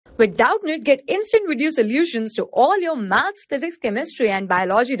With Doubtnut, get instant video solutions to all your maths, physics, chemistry, and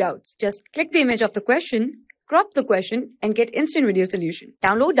biology doubts. Just click the image of the question, crop the question, and get instant video solution.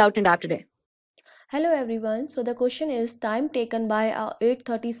 Download Doubtnut app today. Hello everyone. So the question is time taken by a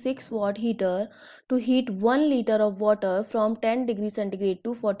 836 watt heater to heat 1 liter of water from 10 degrees centigrade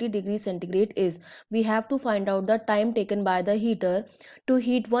to 40 degrees centigrade is. We have to find out the time taken by the heater to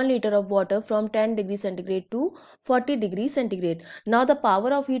heat 1 liter of water from 10 degrees centigrade to 40 degrees centigrade. Now the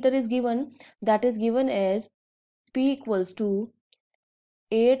power of heater is given, that is given as P equals to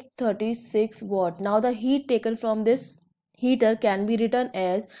 836 watt. Now the heat taken from this heater can be written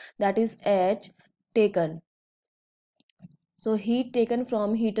as, that is H taken. So heat taken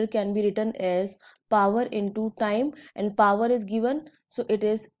from heater can be written as power into time, and power is given, so it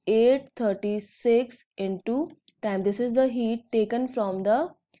is 836 into time. This is the heat taken from the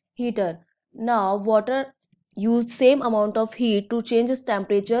heater. Now water used same amount of heat to change its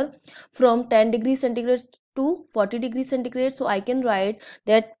temperature from 10 degrees centigrade to 40 degrees centigrade. So I can write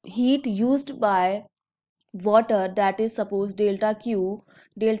that heat used by water, that is suppose delta q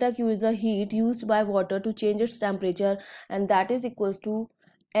is the heat used by water to change its temperature, and that is equals to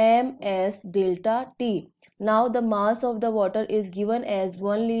ms delta t. Now the mass of the water is given as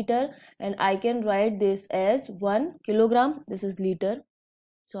 1 liter, and I can write this as 1 kilogram. This is liter,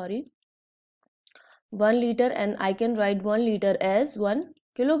 sorry, 1 liter, and I can write 1 liter as 1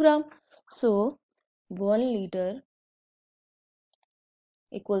 kilogram. So 1 liter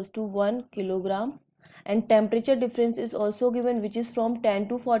equals to 1 kilogram, and temperature difference is also given, which is from 10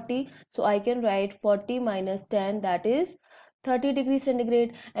 to 40. So I can write 40 minus 10, that is 30 degrees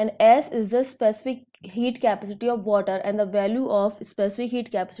centigrade, and S is the specific heat capacity of water, and the value of specific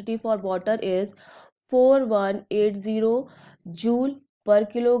heat capacity for water is 4180 joule per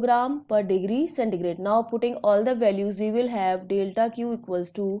kilogram per degree centigrade. Now putting all the values, we will have delta Q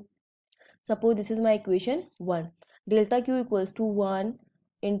equals to, suppose this is my equation 1, delta Q equals to 1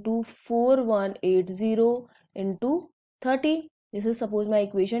 into 4180 into 30. This is suppose my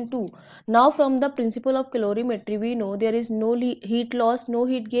equation 2. Now from the principle of calorimetry, we know there is no heat loss, no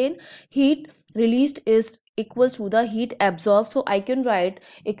heat gain. Heat released is equals to the heat absorbed. So I can write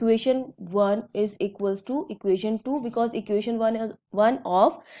equation 1 is equals to equation 2, because equation 1 is one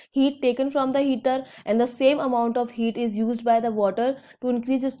of heat taken from the heater, and the same amount of heat is used by the water to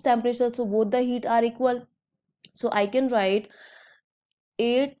increase its temperature. So both the heat are equal. So I can write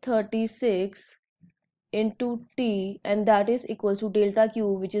 836 into T, and that is equals to delta Q,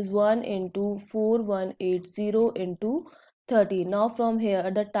 which is 1 into 4180 into 30. Now from here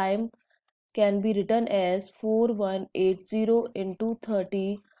the time can be written as 4180 into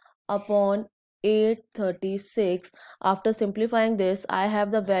 30 upon 836. After simplifying this, I have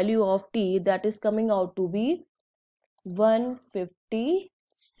the value of T, that is coming out to be 150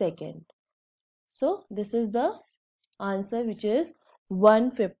 second. So this is the answer, which is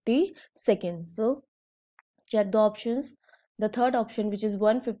 150 seconds. So check the options. The third option, which is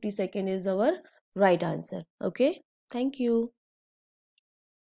 150 second, is our right answer. Okay, thank you.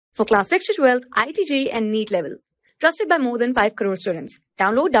 For class 6 to 12, IIT JEE and NEET level. Trusted by more than 5 crore students.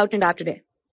 Download Doubtnut app today.